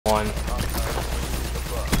one.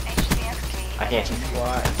 I can't see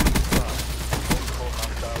why.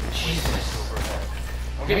 Jesus.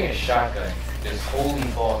 I'm getting a shotgun. Just holy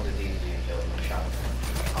balls of these being killed with a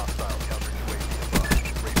shotgun.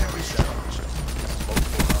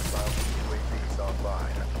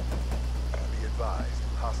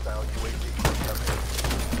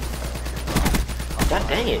 God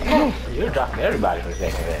dang it. You're dropping everybody for a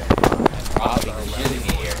second there. Probably shooting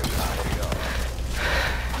me every time.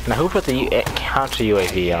 Now who put the counter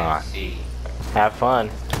UAV on? Have fun.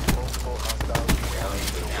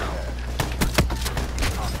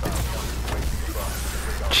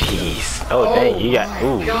 Jeez. Oh dang, you got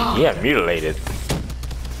you got mutilated.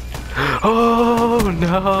 Oh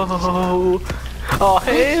no. Oh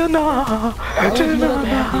hell no.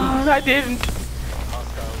 No, I didn't.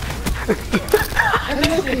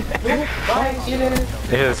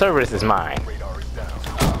 The Cerberus is mine.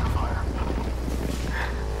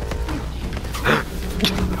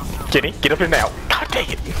 Kenny, get up here now. God dang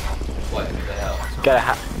it. What the hell?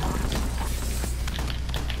 Gotta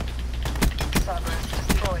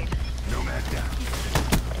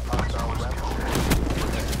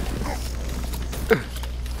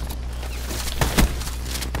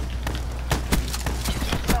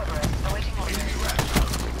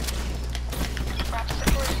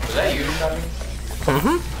Was that you, Tommy?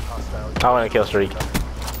 I want a kill streak. Oh,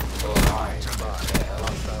 nice.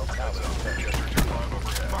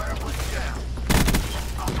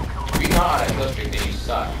 If you know how to kill streak, then you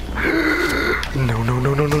suck. No.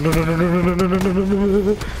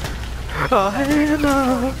 Oh hell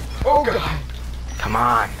no. Oh god. Come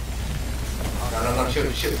on. No,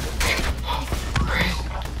 shoot.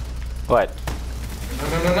 What?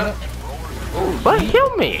 No. Oh, What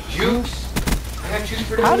killed me? juice. I got juice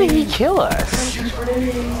for days. How did he kill us? Juice for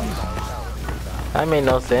days. That made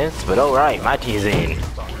no sense, but alright, my team's in. You're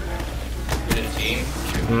the team?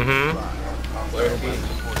 Where's the team?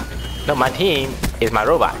 No, my team is my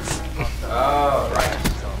robots. Oh, right.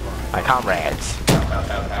 My comrades.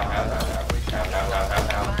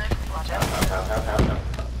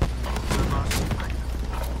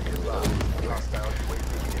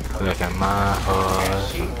 Look at my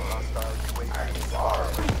horse.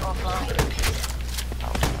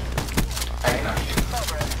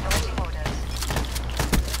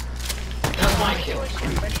 That's my kill.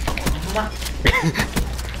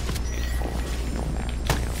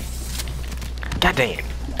 God dang it.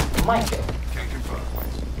 My kill.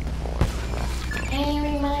 Hey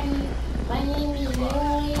everybody, my name is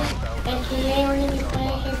Billy, and today we're going to be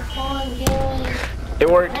playing Fun Billy. It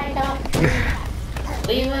worked.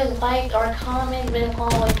 Leave a like or comment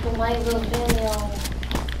below if you like the video.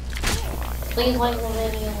 Please like the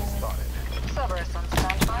video.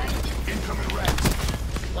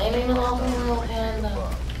 My name is also Real Panda.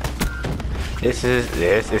 This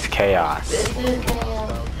is chaos. This is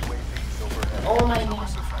chaos. Oh my god.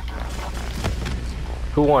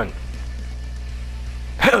 Who won?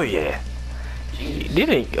 Hell yeah.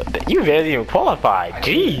 You barely even qualified.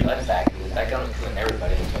 Gee. That gun was killing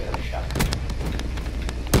everybody until the other shot.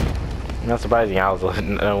 Not surprising I was the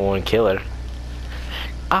number one killer.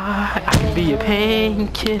 I can be a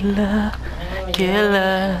painkiller,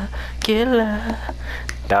 killer.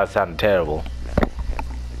 That sounded terrible.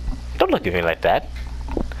 Don't look at me like that.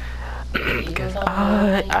 Cause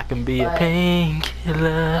I can be a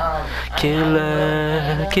painkiller,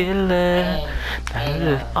 killer. And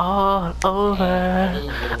it's all over.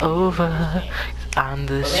 I'm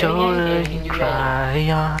the shoulder you cry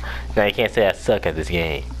on. Now you can't say I suck at this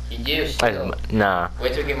game. You do still. Nah.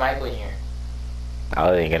 Wait till we get Michael in here.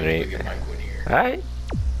 I ain't gonna Wait till we be. get Michael in here. Alright.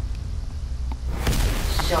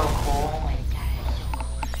 So cool, oh my god, so cool.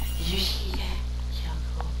 Did you see that? So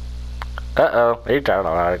cool. Uh-oh. He turned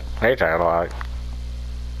on.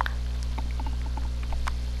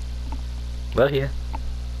 Love you.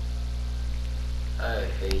 I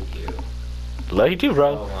hate you. Love you too,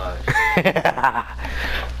 bro. So much.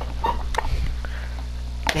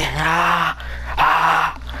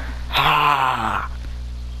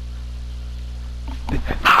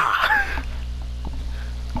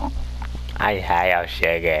 Hi,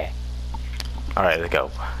 Shaggy. Alright, let's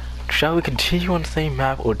go. Shall we continue on the same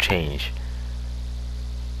map or change?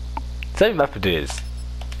 Same map it is.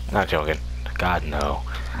 Not joking. God, no.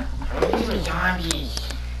 These are zombies.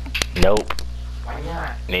 Nope. Why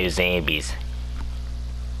not? New zombies.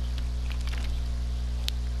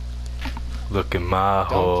 Look at my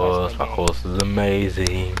horse. My horse is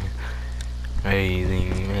amazing.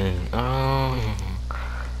 Amazing. Oh.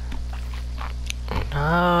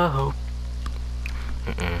 No.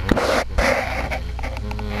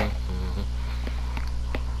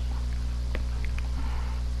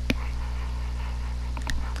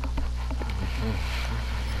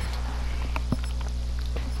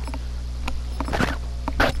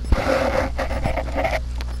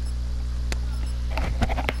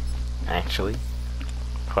 actually.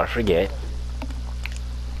 Before I forget.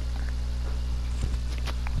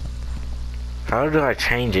 How do I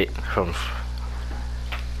change it from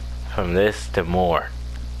this to more?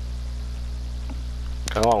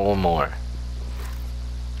 I want one more.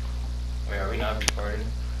 Wait, are we not recording?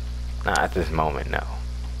 Not at this moment, no.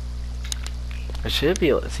 It should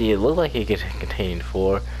be. See, it looked like it could contain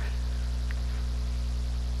 4.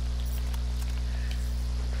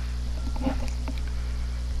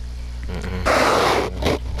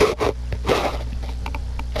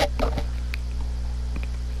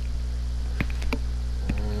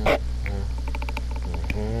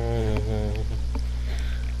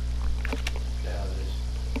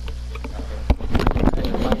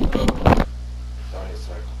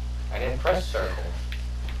 I didn't press circle.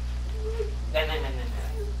 No.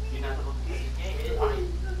 You're not supposed to do this game. It is hard. You're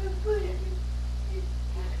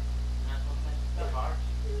not supposed to mess this up, Art.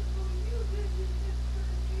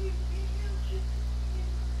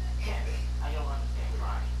 I don't understand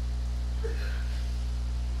crying.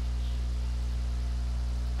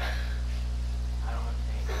 I don't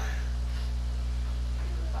understand crying.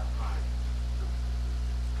 Stop crying.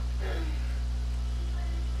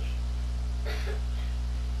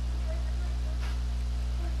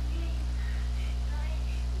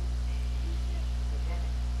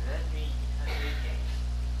 Let me touch this game.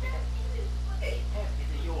 Is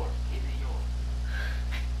it yours? Is it yours?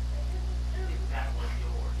 Is that one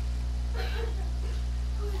yours?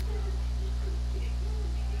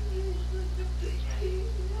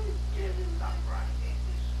 Yes, stop crying.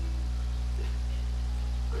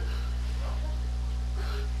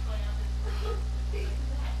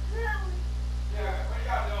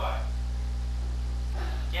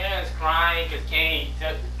 Ken's crying because Kenny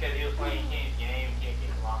took because he was playing Kenny's game and Kenny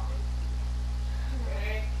kicked him off it.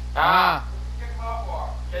 Ah!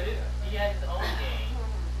 Because he has his own game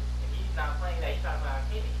and he's not playing that. He's talking about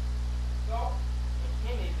Kenny. And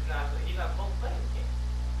Kenny is not. He's not supposed to play with Kenny.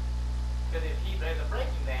 Because if he ends up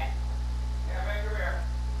breaking that.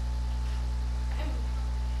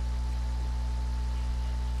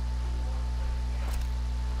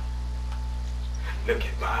 Look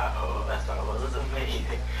at my that song was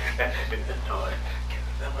amazing. That toy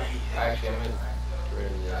was amazing. Actually, I'm in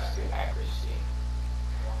really accuracy.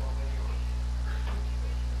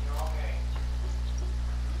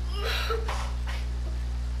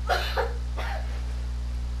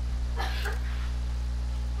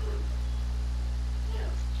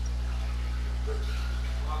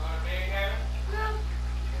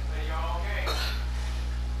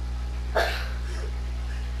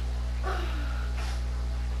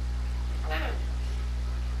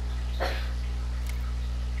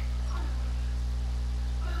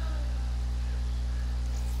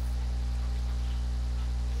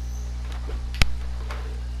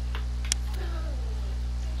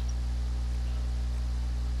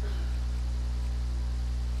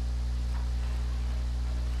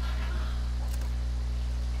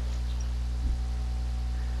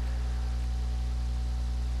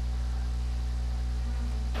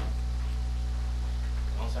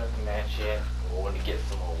 Don't start the match yet. We're going to get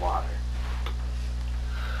some more water.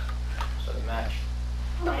 So the match.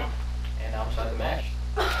 And outside the match.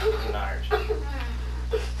 Large. I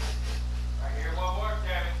hear one more,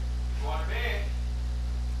 Kevin. You want to bed?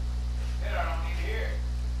 Then I don't need to hear it.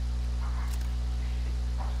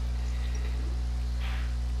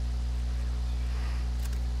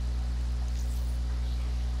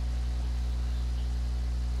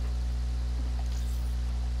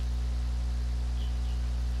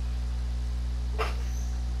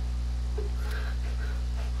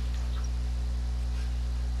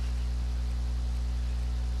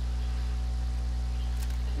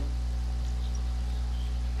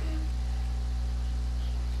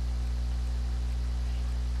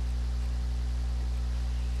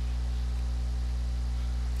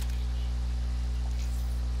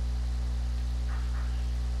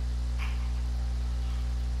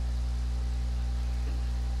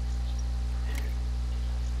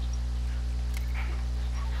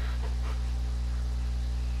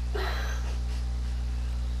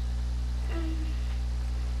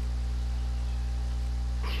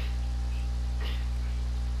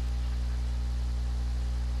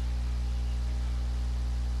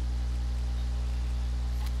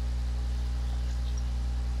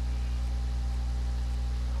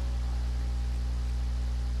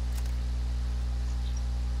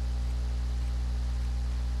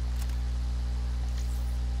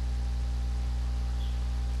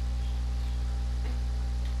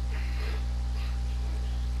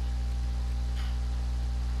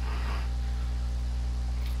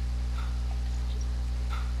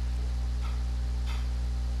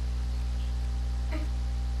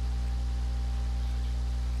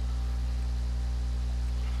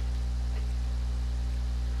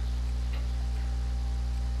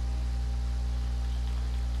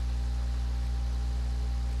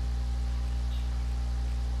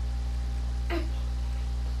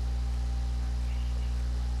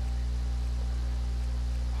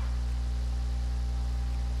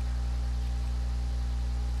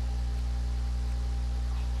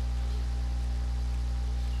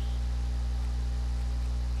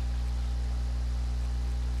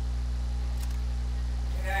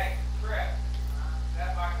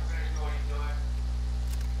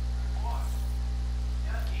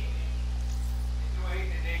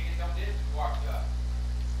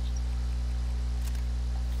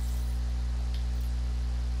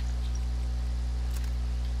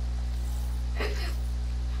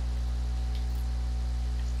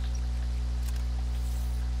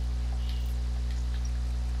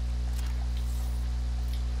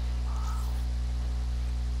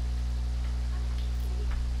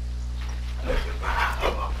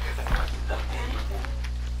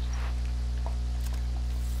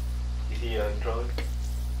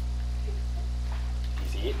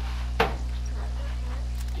 see it?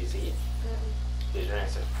 Do you see it? Here's your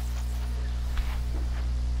answer.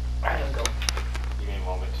 Alright, let's go. Give me a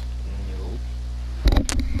moment.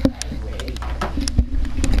 Wait.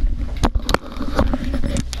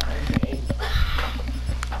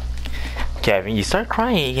 Kevin, you start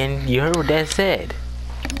crying again. You heard what Dad said.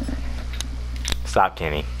 Stop,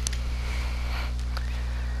 Kenny.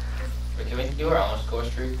 Wait, can we do our own score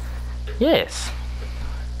streak? Yes.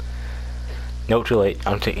 Nope, too late.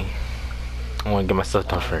 I'm taking. I want to get my stuff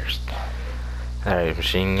done first. Alright,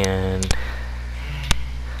 machine gun.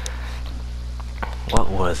 What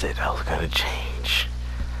was it I was gonna change?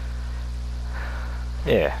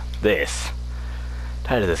 Yeah, this.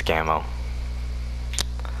 Tired of this camo.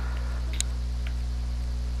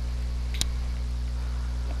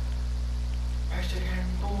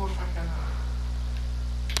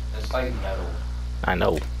 It's like metal. I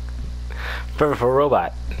know. Perfect for a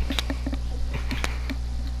robot.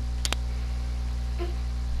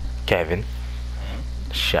 Kevin,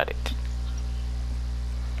 shut it.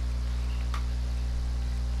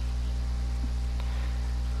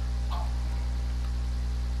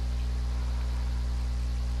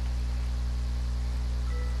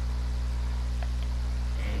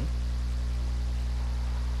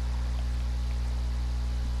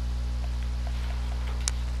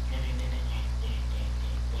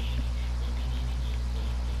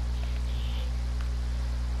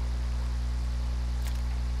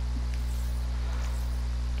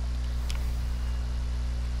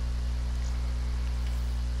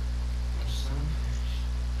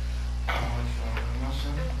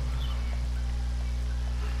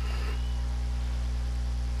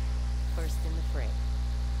 First in the fray.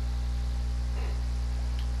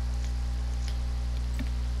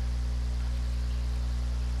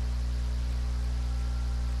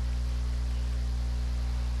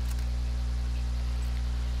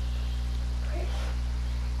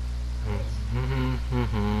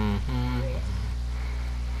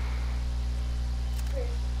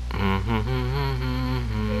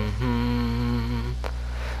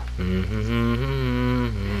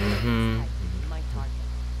 My target.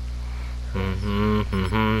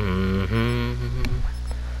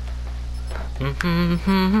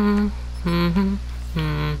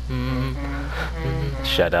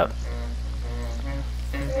 Shut up.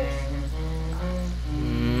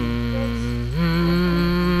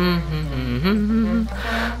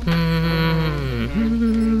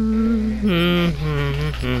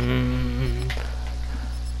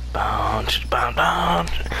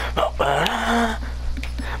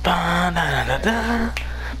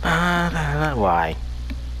 Why?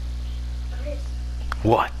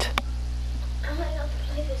 What? I'm not gonna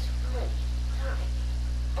play this one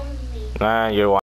time. Only. You're